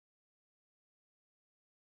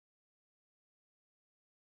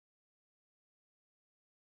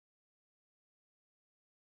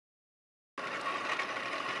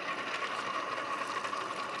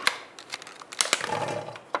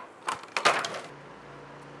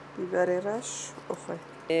بیبری رش اوخه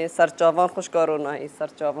سرچاوان خوشکارونه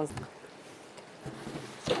سرچاوان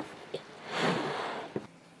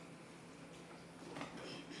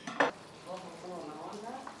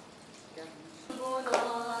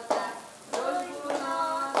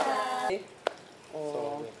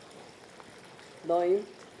دایم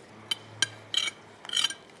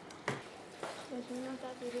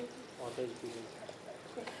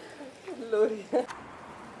لوری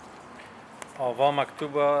آوا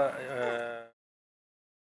مکتوبه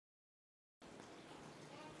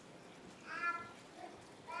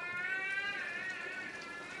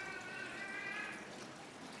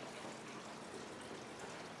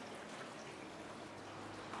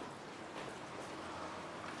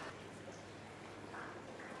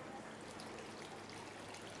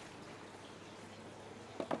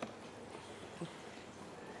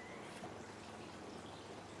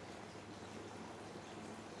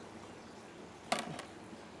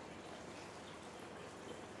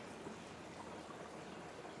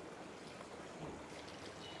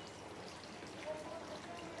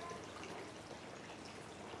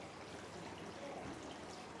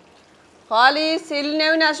خالص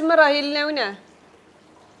هيلناونا اشمرة هيلناونا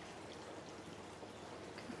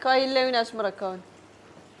كاي هيلناونا اشمرة كان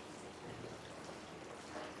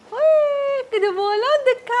كده مالان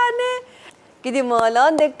دكانة كده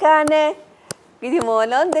مالان دكانة كده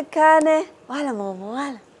مالان دكانة ولا ماما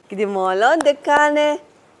ولا كده مالان دكانة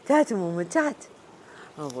تات ماما تات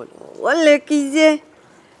أقول ولا كيزة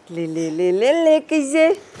لي لي لي لي لي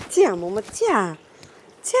كيزة تيا ماما تيا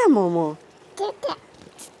تيا ماما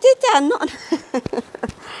تيتا نو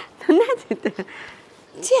تيتا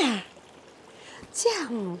تيا تيا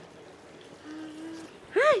ماما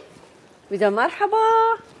هاي بدا مرحبا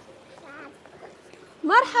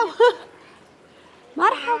مرحبا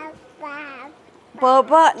مرحبا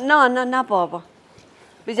بابا نا بابا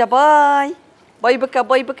بيجا باي باي بكا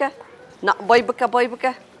باي بكا نا باي بكا باي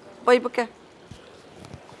بكا باي بكا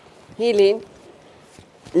هيلين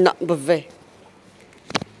نا بفي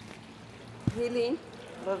هيلين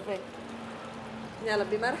بفي يلا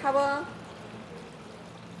بمرحبا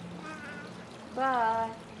باي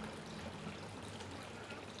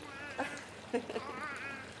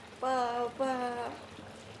بابا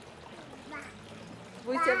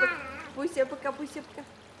بوسه بك بوسه بك بوسه بك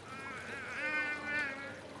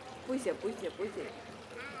بوسه بوسه بوسه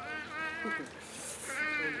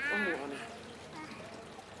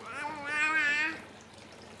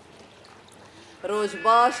روز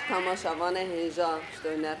باش تماشاوان هیجا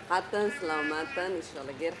شتونر حتن سلامتن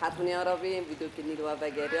انشالله غير حتن يا ربي فيديو كني لوا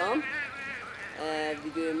بگريام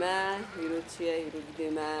فيديو ما هيرو تشيه هيرو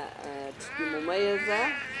فيديو ما تشكي مميزه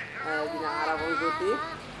بنا عربون قوتي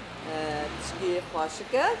تشكي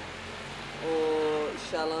خواشكه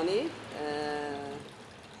وإنشالاني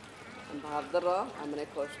بهافدرا عمنا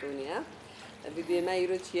كاشتونيه فيديو ما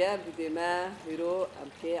هيرو تشيه فيديو ما هيرو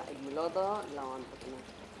امكي عيد ميلاده لوان بطنا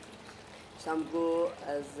شامبو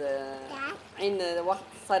از عين وقت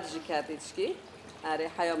صرجي كاتي تشكي اري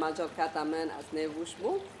حيا مجال كاتا من از نيوش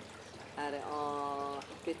بو اري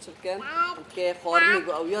اكتشفوا امكي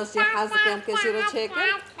خورني او ياسي حاسك امكي شيرو تشيكن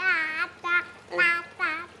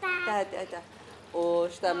تا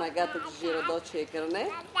وشتا ما قاتك جيرو دو تشيكرني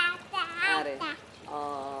اري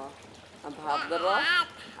ام بهابدرا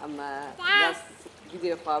اما بس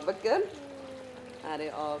فيديو خوابكن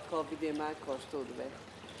اري كو فيديو ما كوشتود بي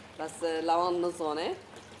بس لوان نزانه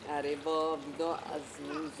اري با فيديو از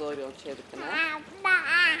زوریان چه بکنه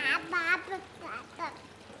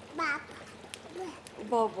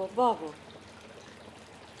بابا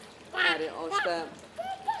اري آشته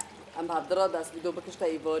ام بهدرا دست ویدیو بکشته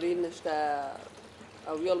ایواری نشته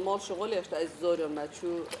اویال مال شغلی اشته از زوریان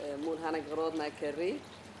مچو مول هنگ غراد نکری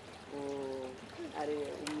و اري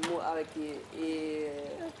مو اوکی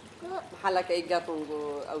محلك اي قطن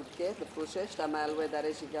او كيف بفروشش تمام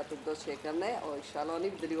وداريش قطن دو شكرنه او انشالله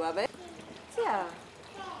بدلي وابه تيا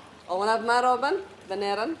اونا بمرابن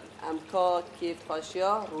بنيرن ام كا كيف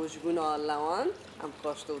خاشيا روجبونا لوان ام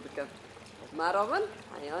كاشتو دكن مرابن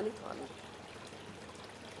عياني تاني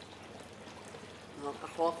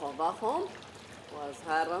قهوه قهوه واز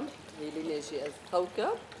هرم هيلي نجي از خوكه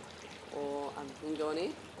و ام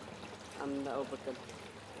هنجاني ام او بكن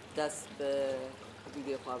دست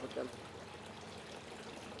فيديو خوابتم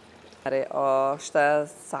اره آشتا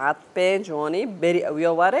ساعت 5 وانی بری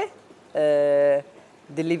اویا واره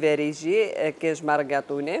دلیوری جی کش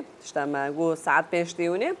مرگاتونه شتا ما گو ساعت 5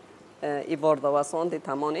 تیونه ای وارد واسون دی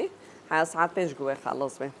تمانی ها ساعت 5 گوه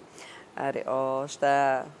خلاص به اره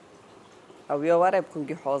آشتا اویا واره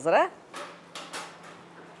بکنگی حاضره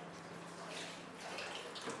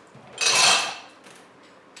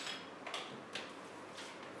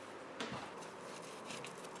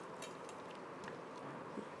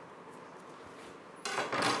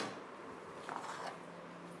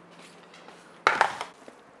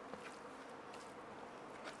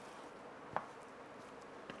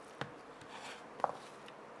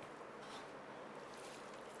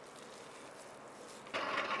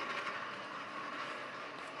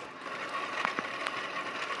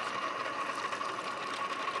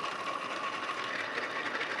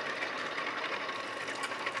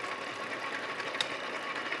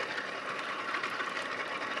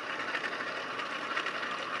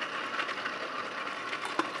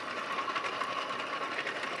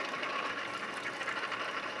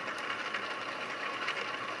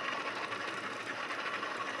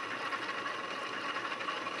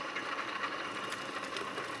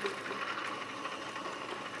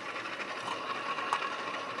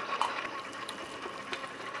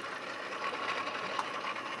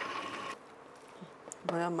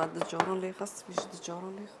Ja, maar de jarren liggen, wie is de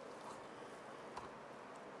jarren liggen?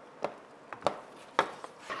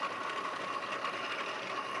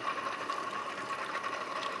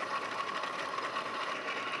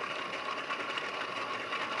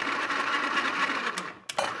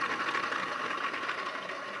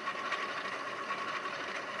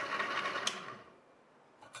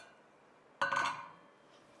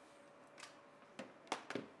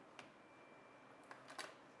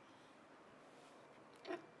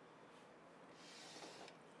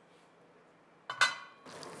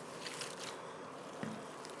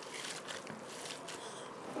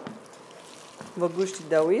 وجوده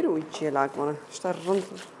داویر و يتعلق منه اشتر رند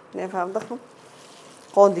نفهم دخم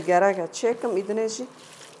قاضي جراجة تشيكم إدنيجي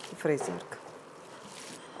فريزرك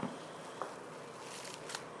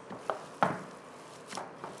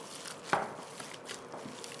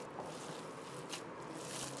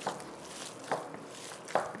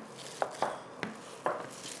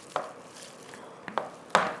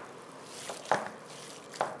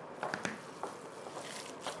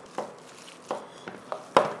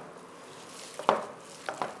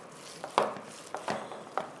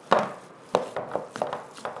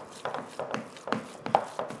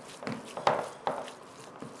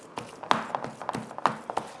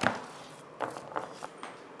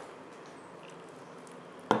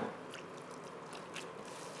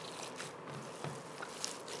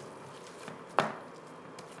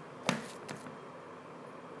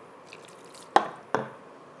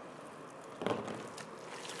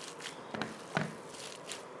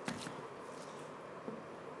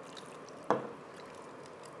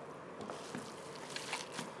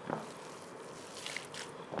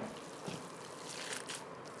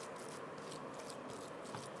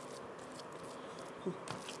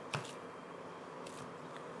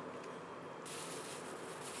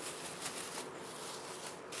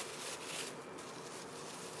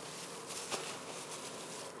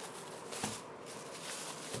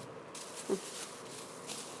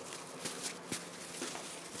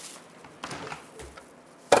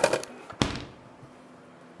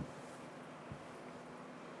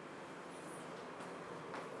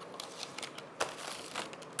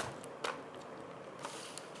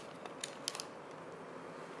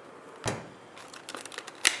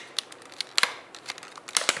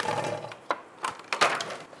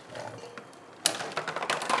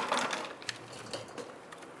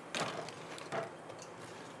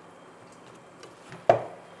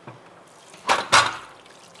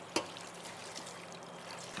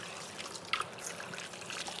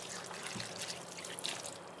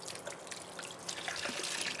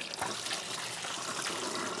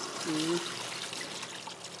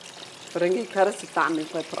فرنجي كرس تعمل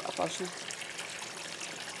فترة قطاشة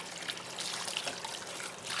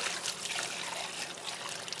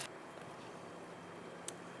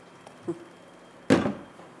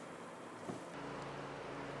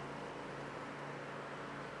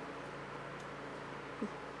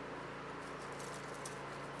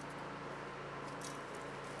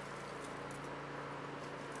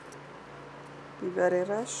بيبري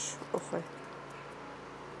رش أخي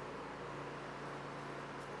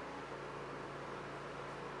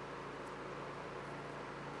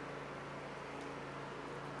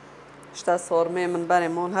اشتا صورمي من بني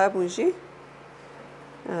مون هاب ونجي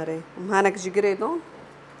اري ومهانك جيجريدون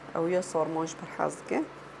او يا صورمونش برحازكي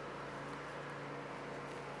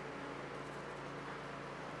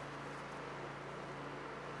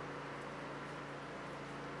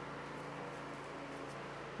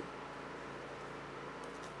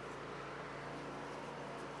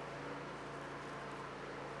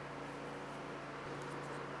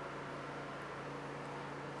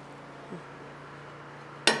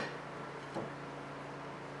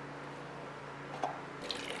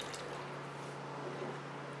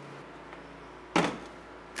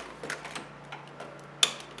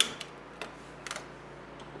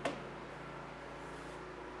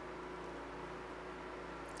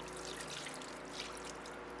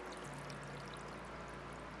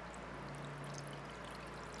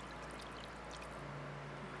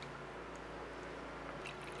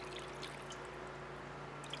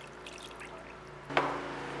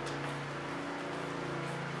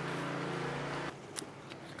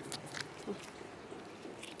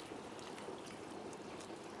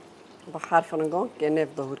بحر فنجان که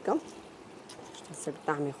نف دهور کم اشتاسی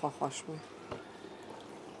بتعمي خواه شوي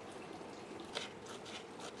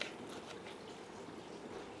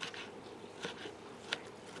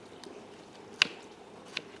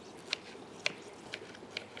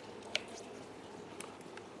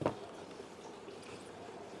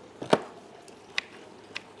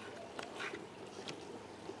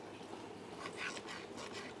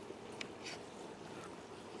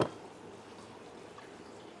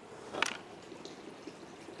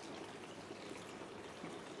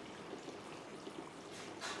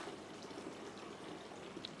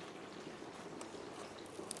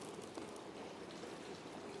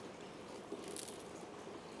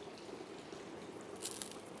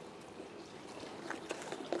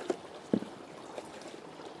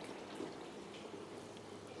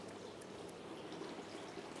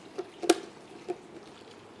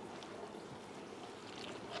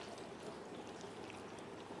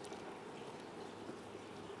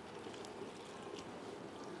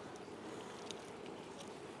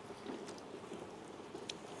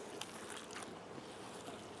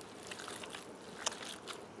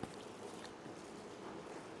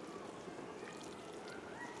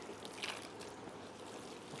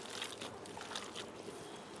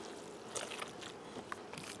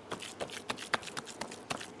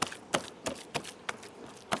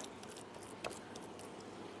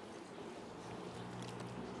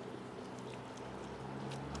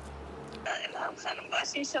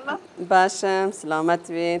باشي ان شاء الله. باشم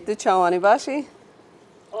سلامتي تو چوانی باشی؟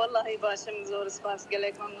 والله باشم زور سپاس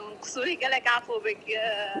قالك ممنون قصوري قالك عفو بك.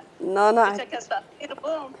 نه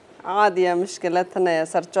عادي مشكلتنا يا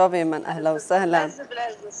سرجوبي من أهلا وسهلا.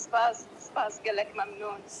 بلاز سپاس قالك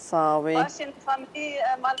ممنون. صاوي باشن فاميلي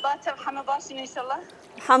مال باتر حما باشن ان شاء الله.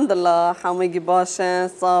 الحمد لله حميجي باشن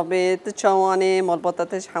صابي تشواني مال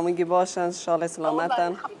بطتش حميجي باشن ان شاء الله سلامتا.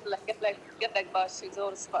 الحمد لله قالك باشي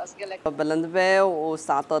زور سپاس قالك. بلند به و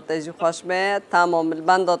ساعات تجي خوش به تمام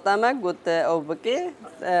البند تمام قلت او بكي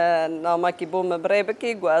نامكي بوم بري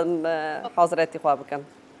بكي قام حاضرتي خوابكن.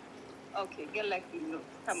 اوكي قالك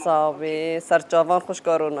تمام. صابي سرجوان خوش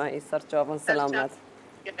كورونا هي سرجوان سلامت.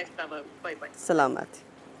 قالك تمام باي باي. سلامت.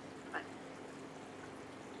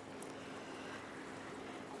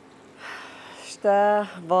 اشتا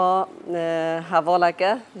با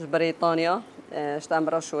حوالك بريطانيا اشتا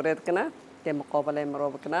مرا شوريد كنا كمقابلة مرا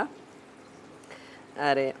بكنا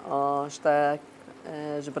اري اشتا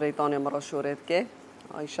بريطانيا مرا شوريد كي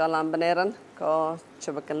ان شاء الله عم بنيرن كا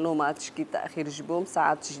شبك النوم اتشكي تاخير جبوم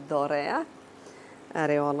ساعات دورة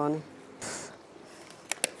اري والله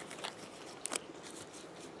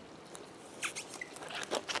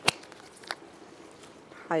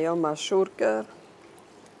حيوم مشهور كر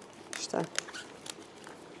اشتا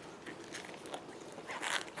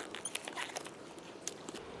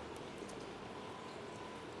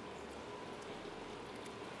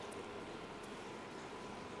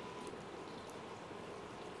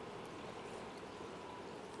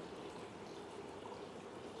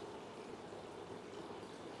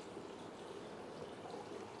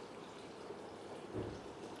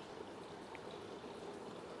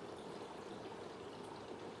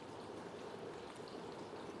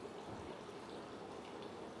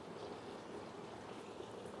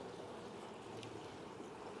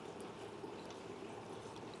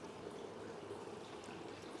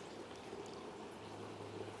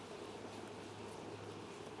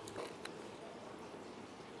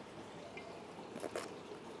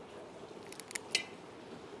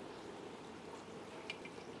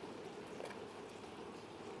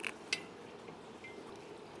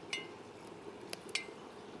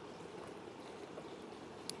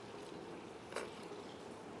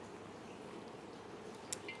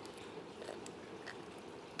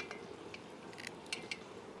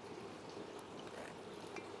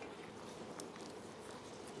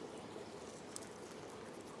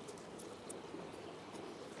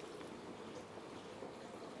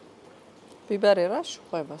بيبري رش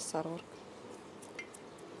خوي بس سرور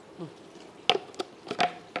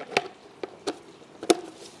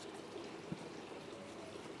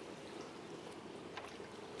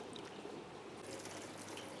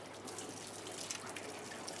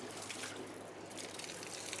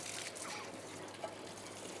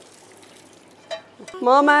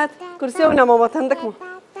مامت كرسي ونا مامت عندك ما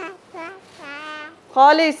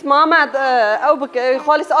خالص مامت او بك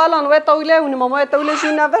خالص آلان وين طويلة ونا ماما طويلة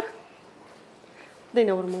شي نفر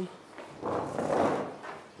دينا ور ماما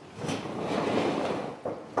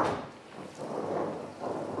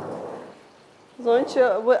زونش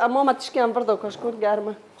ماما تشكي عن برضه كشكور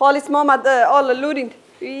جارمة خالص مامت آلا لورين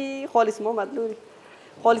في خالص مامت لورين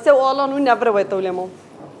خالص او آلان وين نفر وين طويلة ماما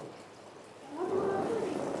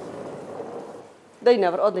دينا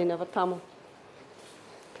ور دينا ور تمام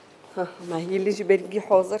ها ما هي اللي جبرجي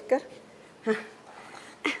حاضر كر ها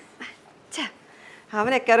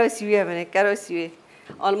همه کروسیه من کروسیه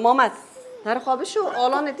آل مامت در خوابشو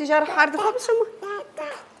آلان نتیجه هر دو خوابشو ما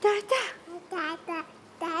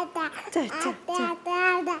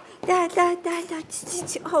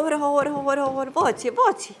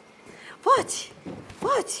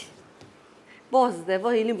باز ده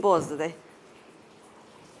وایلین باز ده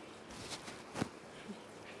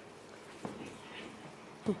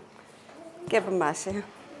كيف ماشي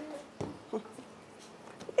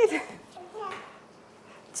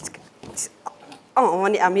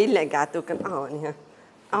أنا أميل لقعتو كان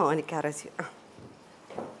أنا كارثي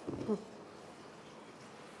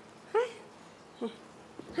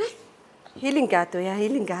هيلين قعتو يا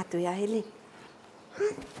هيلين قعتو يا هيلين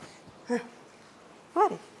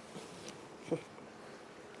واري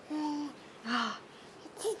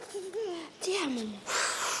تيا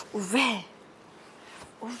ماما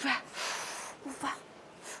وفا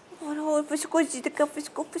فسكو جدك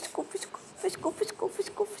فسكو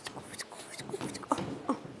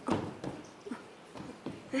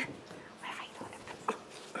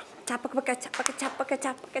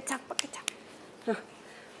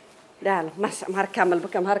لا ماشي مهار كامل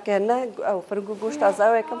بك مهار كهنا أو فرقو جوش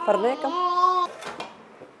تعزاوي كم فرناكم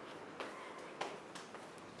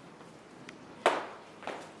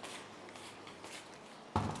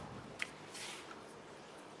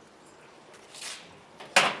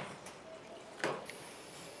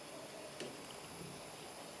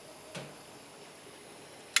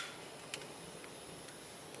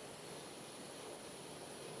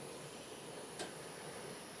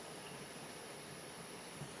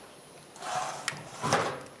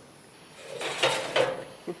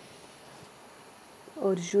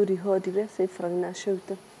اور جوری هادی به صفر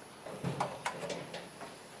نشوته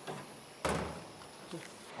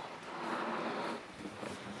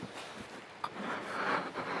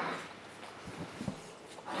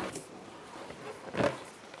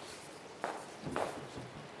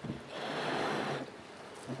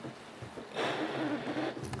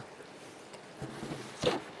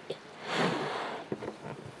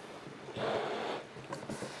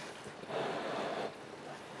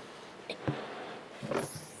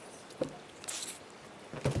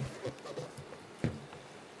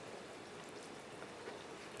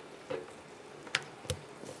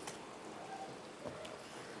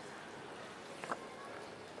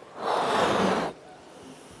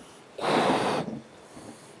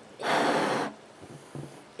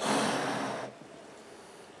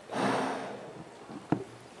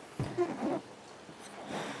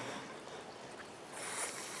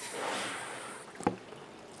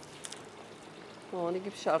هوني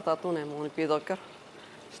جيب شرطاتونه موني بيذكر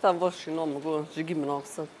شتام باش شنو نقول جيجي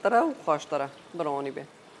مناقصة ترى وخاش ترى براني به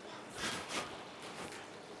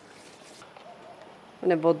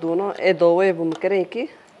نبضونا ادوه بمكريكي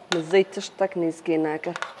من زيت تشتك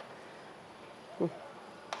نيسكيناك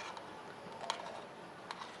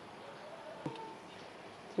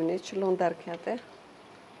توني شلون دركاته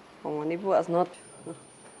هوني بو ازنات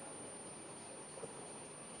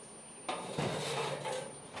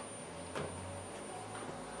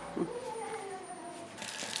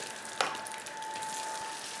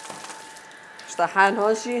اشتحان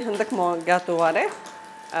هاشي عندك ما جاتو واره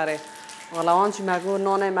اره والله وانشي معقول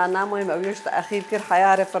نونه مع نامو مقويش تأخير كر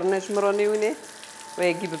حياة فرنش مروني وني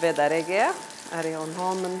ويجي ببيت اريجيا اره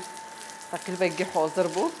اونها من تقريبا جي حاضر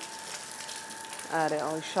بو اره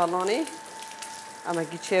او ان شاء الله ني اما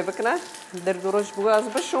جي چه بكنا در دروش بو از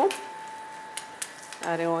بشو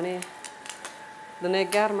اره واني دنيا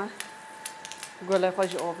گرمه گله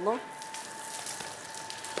خواج اوفلو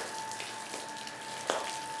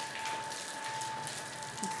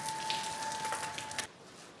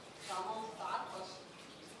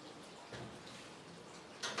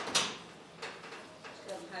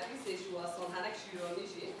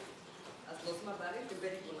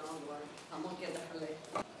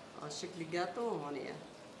شكل جاتو هونية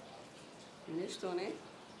ليش توني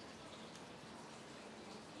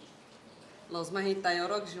لازم هي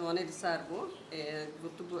تيارك جواني لساربو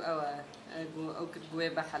بتبو او كتبوه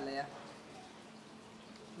بحلية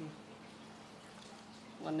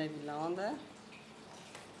وانا بلاندا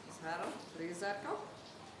سهرو فريزركو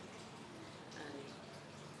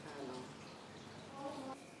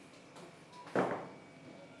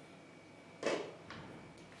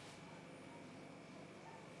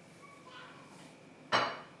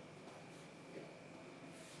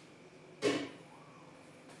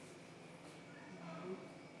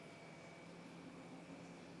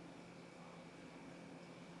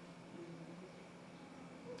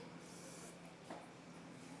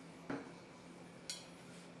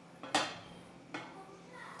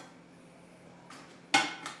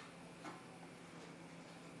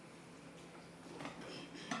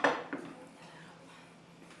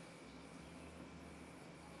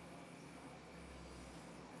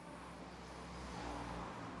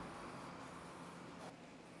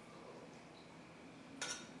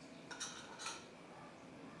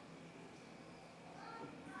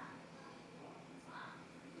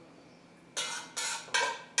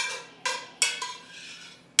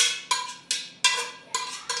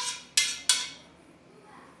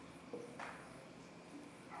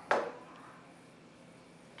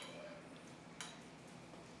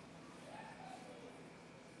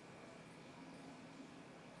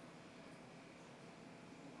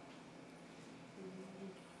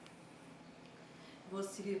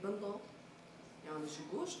بوسيلي بندو يعني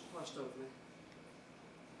شجوش واشتغلنا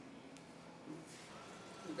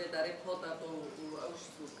بداري بخوطة وأوش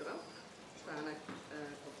سكرة شتانا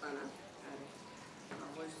قطانا عارف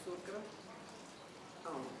أوش سكرة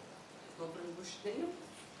نضرب بوشتين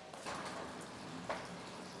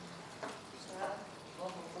شتا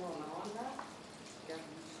واحد طلعنا وانا كان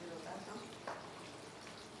بيشيلوا تاعهم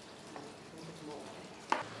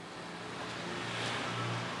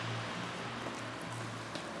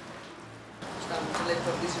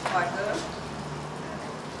lekker deze pakken.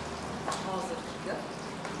 حاضر كده.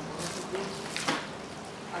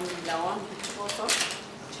 عندي اللون بالشوطة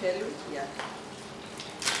تشيري وكيا.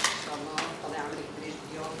 إن شاء الله طلع عملي كبريت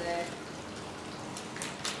ديوده.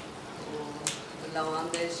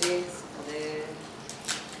 واللون ده جيز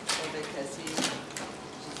ده كاسي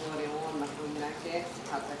زوريون مخدوم نكه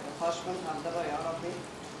حتى كفاش من هذا يا ربي.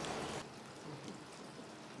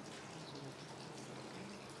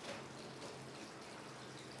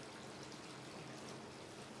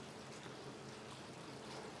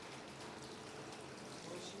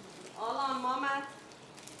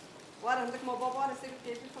 عندك ما بابا رسيك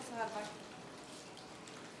كيف خاص هربك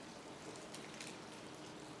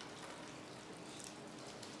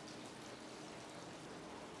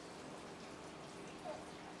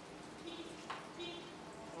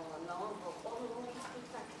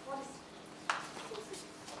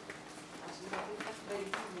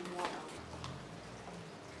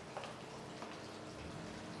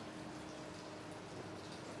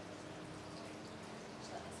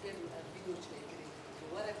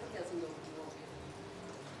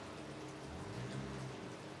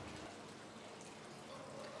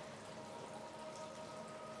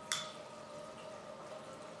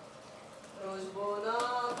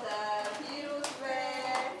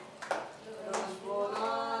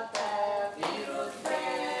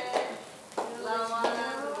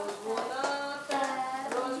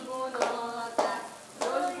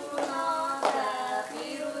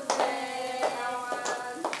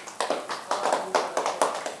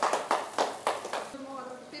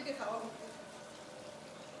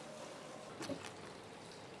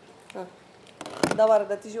دور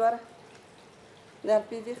ده تيجي ورا ده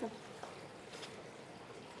البيبي خل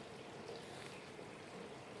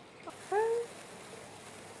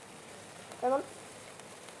تمام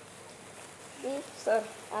صار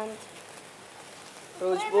عند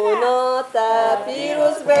روزبوناتا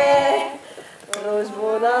بيروز به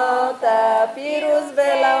روزبوناتا بيروز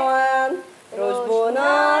بلوان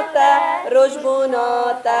روزبوناتا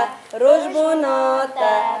روزبوناتا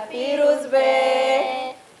روزبوناتا بيروز به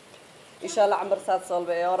ان شاء الله عمر 7 سال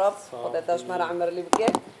بقى يا رب خدت اشمر عمر اللي بكي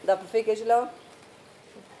ده فيك ايش لو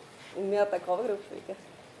امنياتك كبر فيك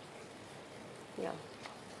يلا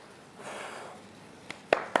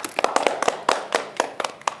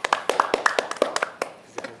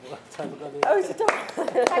اوي ستو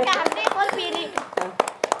فكرني خد بيني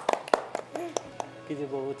كده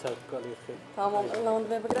بابا تشكالي خير تمام الله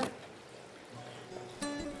وند بكره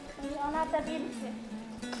انا تبين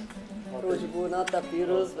روزبوناتا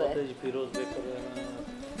بيروز به آتش پیروز بکنه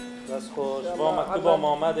بس خوش با مکتوب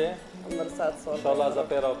آمده عمر 7 سال ان شاء الله از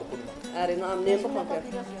پیرا بخونم اري نعم نيم بخون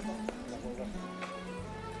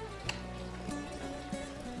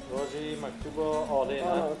روزی مکتوب عالی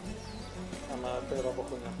نه اما پیرا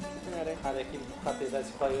بخونم اري هر یکی خط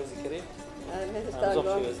دستی خواهی ذکری اري زوجي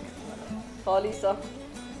نستاجر خالصة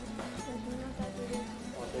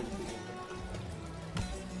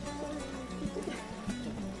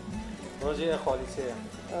روزی خالصه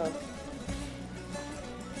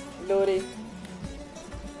لوري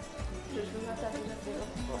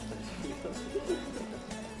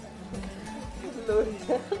لوري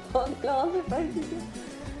لا ما فهمتش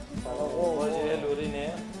روزی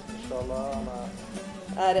لورینه ان شاء الله اما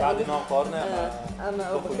اري بعد نام قارنه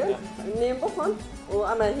اما بكره نيم بخون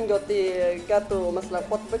واما هنگوتي جاتو مثلا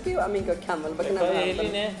قط بكي وامينكو كمل بكنا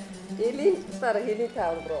هیلینه هيلي اشترى هيلي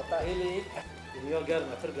تاور بروتا هیلی یا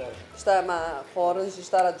گرمه فرگار اشترى ما خورن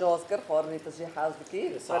اشترى جوزكر خورني تجي حاز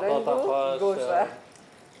بكي ساعات جوشة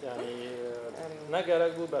يعني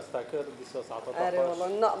نقرق بس فاكر دي ساعات اري والله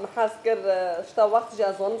لا محاسكر اشتا وقت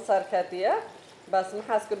جازون سركاتيه بس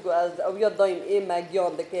محاسكر جو از او يا دايم اي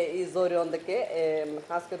ماجيون دكه اي زوريون دكه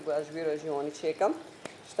محاسكر جو اجبيرو جواني تشيكم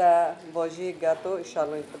اشتا باجي جاتو ان شاء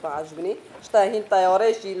الله انت عجبني اشتا هين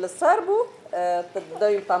طياره جي للسربو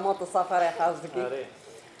دايم طماط سفر حاز بكي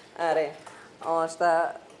اري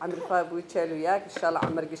اشتا عمر فابو تشالو ياك ان شاء الله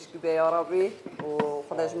عمر قشكي يا ربي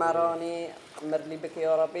وخدا جمراني عمر لي بك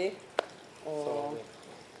يا ربي و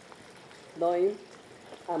دايم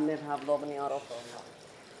عمر هبلابني يا رب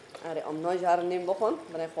اري ام ناج هر نیم بخون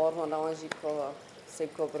بنای خوار هون لوان جیب کو سیب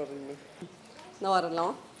کو برو بینی نوار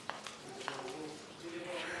لوان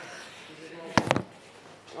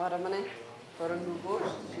نوار منه فرنگو گوش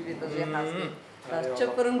شیوی تجی حسکی در چه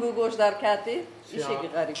فرنگو گوش در کاتی ایشی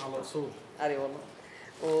غریب على صول اري والله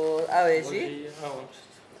و اوجي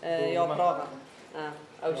يا براغا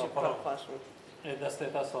اوجي براغ فاشو دسته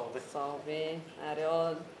تصاوبه صافي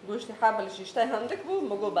اري گوشت حبلش اشتای هندک بو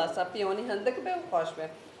مگو بسا پیانی هندک به خوش به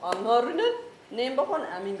آنهارونه نیم بخون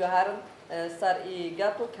امین گهر سر ای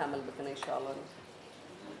گاتو کامل بکنه ان شاء الله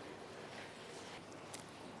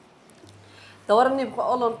دورني بخو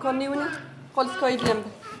اولون كوني وني قلت كويد لم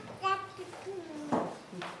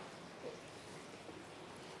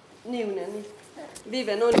نيونا ني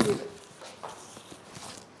بيبا نون بيبا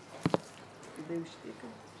بيوش ديكا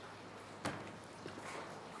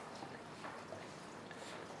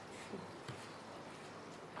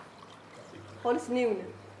خالص نيونا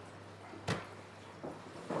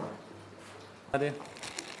هذه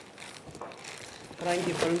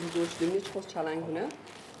رنگی فرنگی گوشت دمیش خوش چالنگونه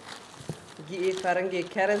گی فرنگی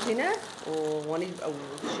کرزینه و وانی او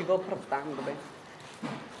شیبا پر طعم دبی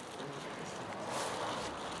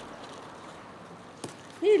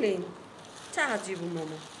هيلين تعال جيبوا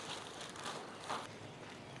ماما.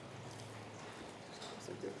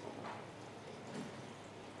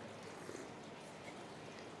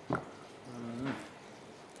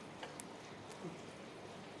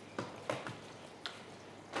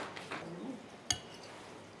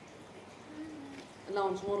 لا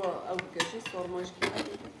مش مرة أو كشي صار مشكلة.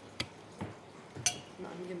 لا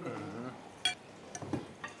نجيب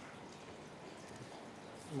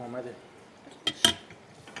ماما دي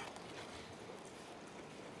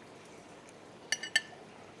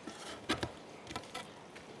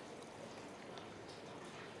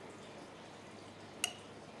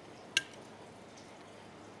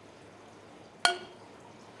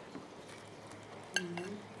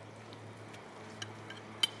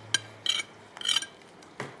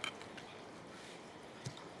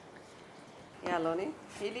يلا ني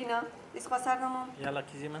هيلينا اسمع صارنا ماما. يلا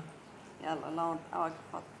كيزي من يلا لون أواك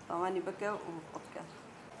حط ثواني بكى وحطك.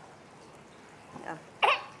 يلا.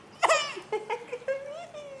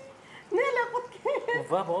 نيلا حطك.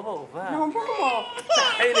 وفا بابا وفا نو ماما.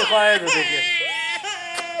 حيلي قاعد ودك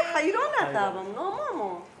حيرونا تابا نو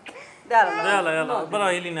ماما. يلا يلا يلا برا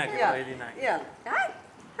هيلي ناكي برا هيلي ناكي يلا هاي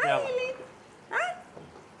يلا. هاي هاي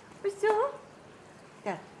بشو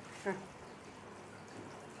يلا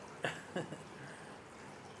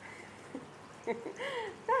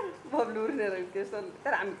بابلور نرى كيسون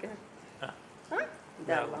ترى عمك ها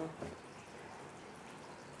يلا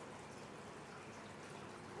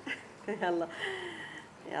يلا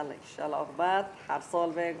يلا ان شاء الله اخبات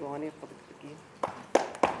حرصال بيك وهني خدك بكي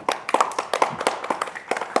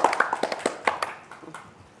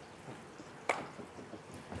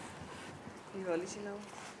يقولي شي لو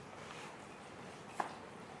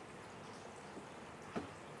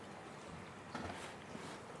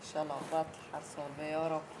ان شاء الله اخبات حرصال بيك يا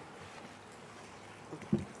رب.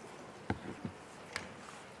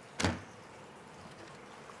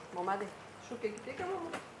 ماما دي شو كيكتك يا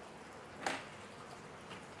ماما؟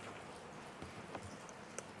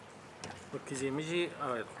 وكيزي ميجي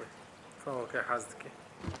يدخل فهو كي حازدك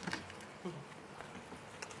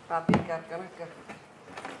بعطيك كركرك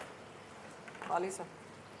خالصة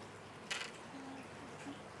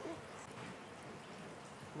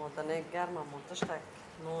مونتنيك جارمة مونتشتك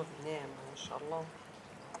نور نام ما شاء الله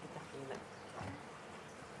تحميلك.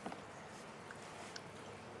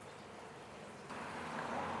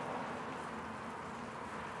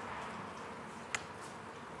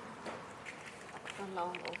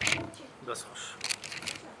 بس خوش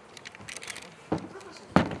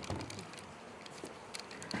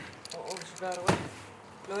وش داروي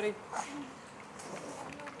لوري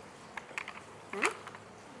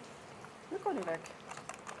نكوني لك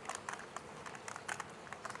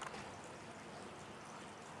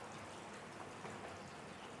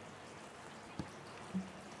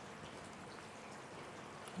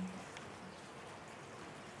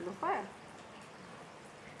لوفاير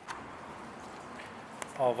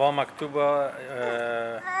آوا مكتوبة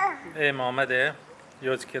ايه محمد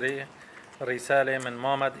يذكري رسالة من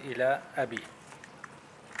محمد إلى أبي.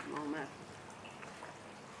 ماما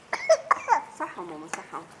صحة ماما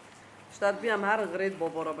صحة اشتاد بيها مهار غريد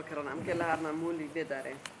بابورا بكرن ام كلا هرنا مولي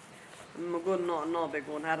بداره مقول نو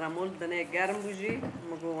بقول هرنا مول دنيا گرم بوجي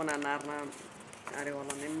مقول انا نارنا اري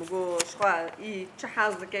والله مقول شخوا اي چه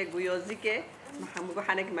حظ که گویازی که مقول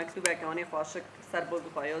حنك مكتوبه كاني خاشك سر بود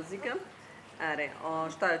خایازی کم اره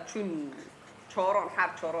اشتاد چون چهاران هر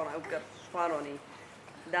چهاران او کرد شوارانی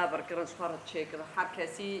دابر كرن شفرت شيء كذا هر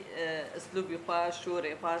كسي اسلوبي خاص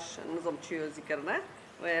شوري خاص نظام چيو ذكرنا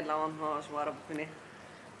ولا اونها شوارب بکنه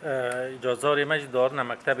اجازه مجد دارنا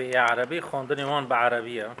مكتبي عربي خوندني وان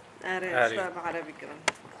بعربية. اره شو بعربي كرن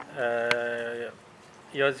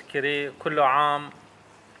يذكري كل عام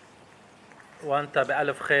وانت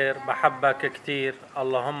بألف خير بحبك كتير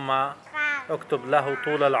اللهم اكتب له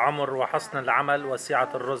طول العمر وحسن العمل وسعة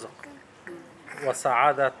الرزق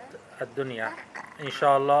وسعادة الدنيا إن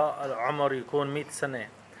شاء الله العمر يكون 100 سنة.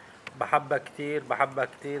 بحبك كتير بحبك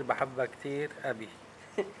كتير بحبك كتير أبي.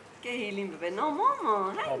 كهيلين ببنا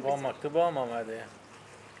ماما هاي بابا مكتوبة ماما ده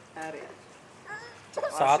اره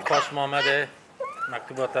ساعات خوش ماما ده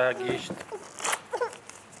مكتوبة تاجيشت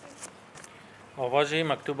وواجهي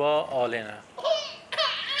مكتوبة آلنا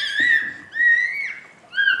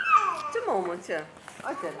چه ماما چه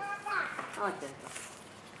آتل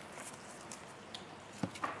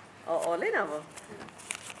آلين أبا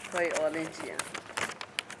كاي آلين چیه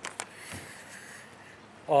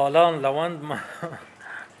آلان لوند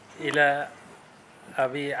إلى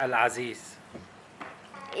أبي العزيز.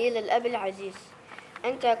 إلى الأب العزيز،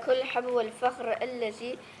 أنت كل الحب والفخر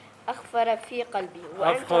الذي أغفر في قلبي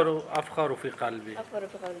أفخر في قلبي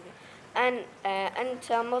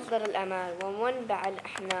أنت مصدر الأمان ومنبع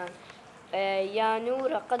الأحنان، يا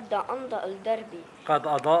نور قد أضاء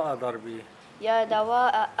دربي يا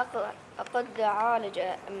دواء قد عالج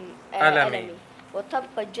ألمي وتبقى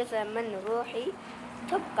الجسد من روحي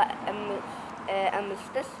تبقى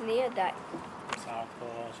استثنائية دائما.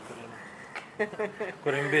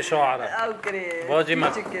 كريم بشعرة او كري باجي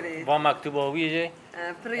با مكتوبة ويجي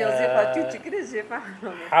فريوزي فاتو كري جيفا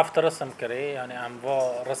حافظ رسم كري يعني عم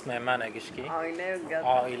با رسم مانا قشكي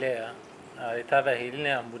عائلة تابع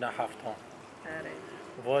هيلنا عم بنا حافظهم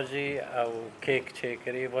باجي او كيك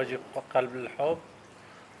تشيكري باجي قلب الحب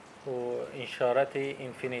وإنشارتي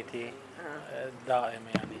انفينيتي دائم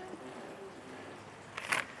يعني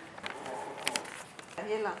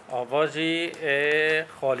باجي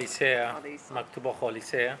خالصة مكتوبة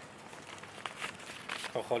خالصة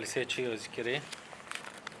خالصة چی ذكري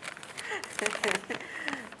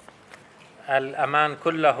الأمان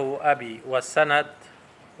كله أبي والسند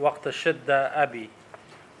وقت الشدة أبي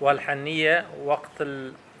والحنية وقت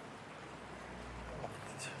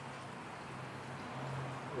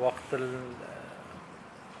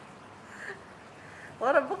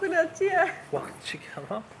وربك ناتيا وقت شي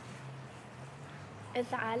كمان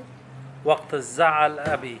ازعل وقت الزعل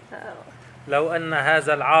أبي لو أن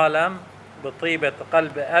هذا العالم بطيبة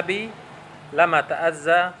قلب أبي لم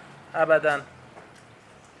أتأذى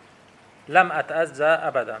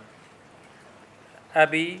أبدا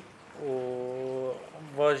أبي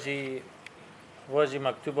وواجي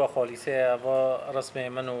مكتوبة خالصة ورسمي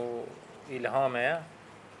منو إلهامه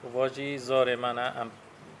وواجي زار منا أم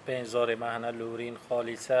بين زار مهنا لورين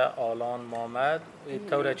خالصة آلان مامد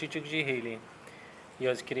التورا چی جي هيلين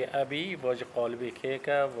يذكري أبي واجي قالبي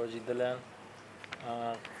كيكا واجي دلن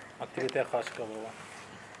اكتیویته خاص که بابا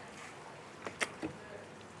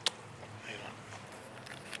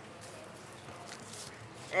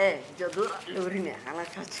جدور لورینه حالا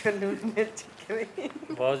کچه لورینه چکمی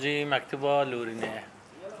باجی مکتوبه لورینه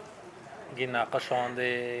گی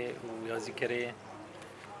ناقشانده و یا ذکره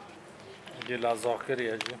گی لازاکر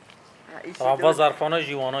یا جی طبعا ظرفانه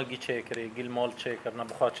جیوانا گی چکره گی المال چکرنه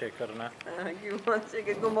بخواه چکرنه جیوان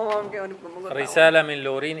چکر گمامام که رسالة من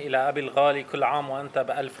لورين إلى أبي الغالي كل عام وأنت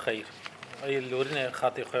بألف خير. أي اللورين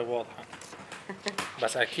خاطي خوي واضحة.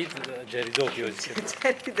 بس أكيد جريدوك يوزكري.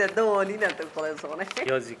 جريدة دوانينا تقولون.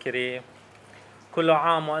 يوزكري كل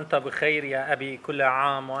عام وأنت بخير يا أبي كل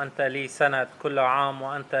عام وأنت لي سند كل عام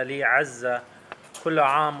وأنت لي عزة كل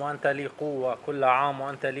عام وأنت لي قوة كل عام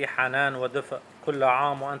وأنت لي حنان ودفء كل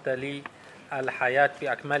عام وأنت لي الحياة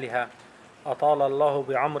بأكملها أطال الله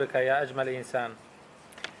بعمرك يا أجمل إنسان.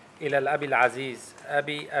 إلى الأب العزيز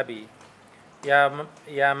أبي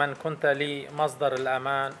يا من كنت لي مصدر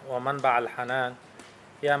الأمان ومنبع الحنان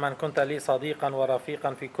يا من كنت لي صديقا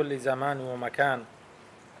ورفيقا في كل زمان ومكان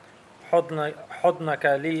حضنك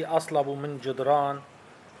لي أصلب من جدران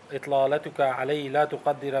إطلالتك علي لا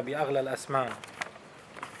تقدر بأغلى الأسمان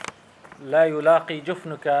لا يلاقي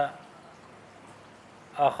جفنك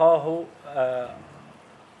أخاه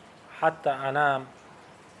حتى أنام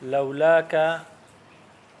لولاك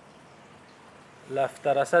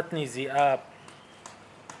لافترستني ذئاب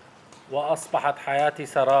وأصبحت حياتي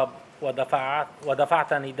سراب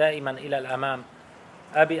ودفعتني دائما إلى الأمام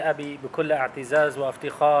أبي بكل اعتزاز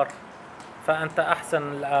وافتخار فأنت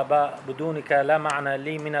أحسن الآباء بدونك لا معنى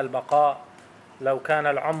لي من البقاء لو كان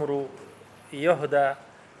العمر يهدى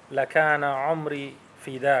لكان عمري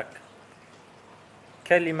فداك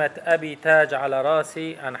كلمة أبي تاج على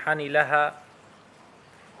راسي أنحني لها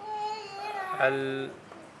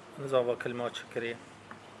نزوى كلمات شكرية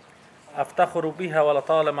أفتخر بها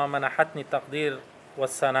ولطالما منحتني التقدير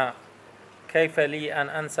والثناء كيف لي أن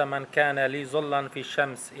أنسى من كان لي ظلا في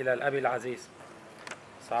الشمس إلى الأب العزيز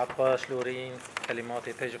ساعات قاش لورين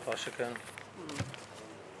كلماتي تيجي قاشكن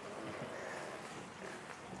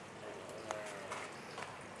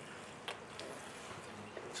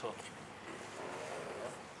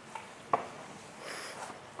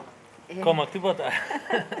كم مكتوبة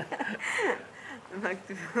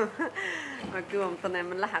مكتوبة مطنع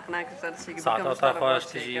من لحقناك صار شيء ساعات خواش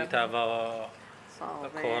تجي تابا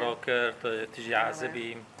كوراكر تجي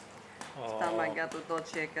عزبي اشتماقات ودود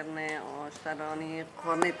شكرني واشتراني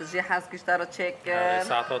خورني تجي حاس كشترو تشكر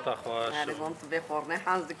ساعات خواش يعني قمت بخورني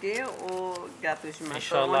حاسكي وقاتوش مع ان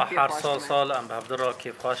شاء الله حر صال ام بهبدرا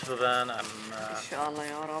كيف خاش ببن ام ان شاء الله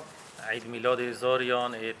يا رب عيد ميلاد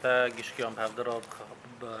زاريان ايتا گشكي ام بهبدرا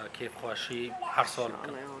كيف خواشي حر صال ان شاء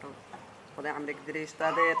الله يا رب خدي عمرك دريش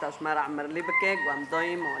تادي تاش مار عمر لي بكيك وام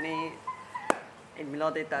دايم واني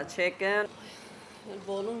الميلاد تا تشيكن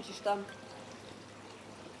البولون شتم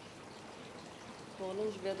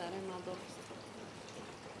کالونش بیاد داره مدار است.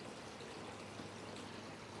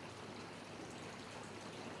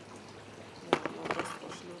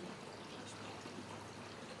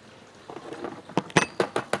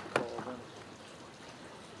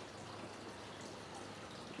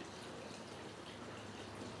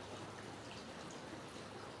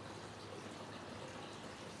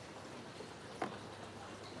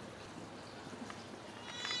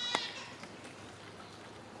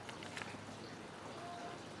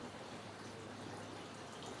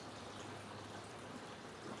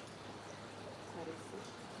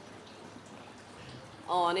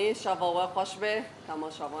 آنی شباوه خوش به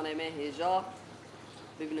تماشاوان ما هیجا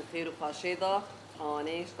ببین خیر و خوشی دا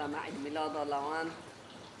آنیش تمع عید میلاده لوان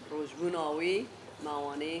روشبون آوی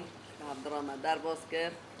موانی که هفدرامه در باز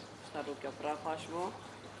کرد شتا رو کفره خوش بو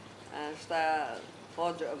شتا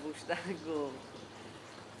فاجأ بوشتا گو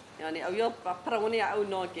يعني او يوب بروني او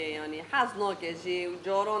ناكي يعني حاز ناكي جي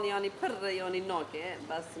وجاران يعني پر يعني ناكي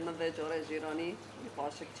بس من ذا جاره جيراني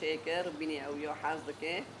يفاشك تشيكر بيني او يو حاز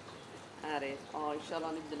دكي اري ان شاء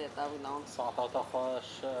الله نبدل تاولان ساعات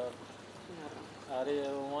خوش اري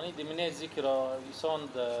واني دمنه ذكرى يساند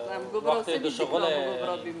وقت دو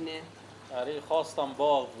شغله اري خواستم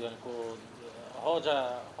باغ يعني كو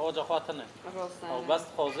حاجه خاطرنه او بس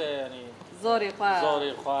خوزه يعني زاري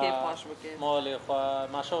خوا كيف باش بكي مالي خوا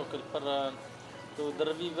مشاكل پر تو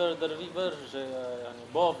درفيفر يعني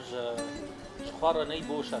بابج شخار ني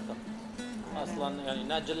بوشتا اصلا يعني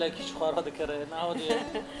نجلك شخار ذكر نهودي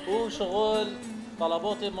هو شغل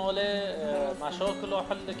طلبات مالي مشاكل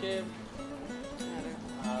وحل كيف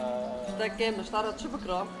تاكي مشترط شو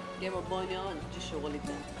بكره كيف بانيا جي شغلي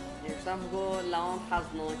ده يشتم گو لام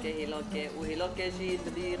حزنا که هلاکه و هلاکه جی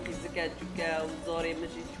بدی قیزکه جوکه و زاری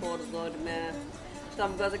مجی چهار زار ما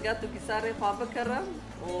شتم گاز گاتو کی سری خواب کرم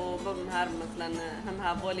و بم هر مثلا هم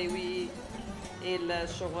حوالی وی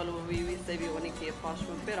الشغل و وی سبی ونی که پاش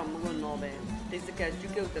برم مگو نابه قیزکه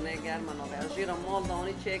جوکه و تنه گرم نابه جیرا مال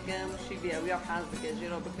دانی چکم شی بی اویا حز که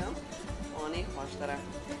جیرا بکم آنی خوشتره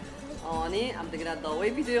آنی ام دگر داوی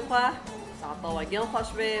ویدیو خواه ساعتا وگیان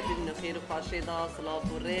خوش به ببین خیر و خوشی دا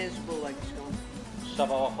سلاف و ریج بو وگیش کن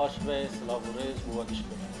شبا خوش به سلاف و ریج بو وگیش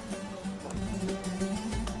کن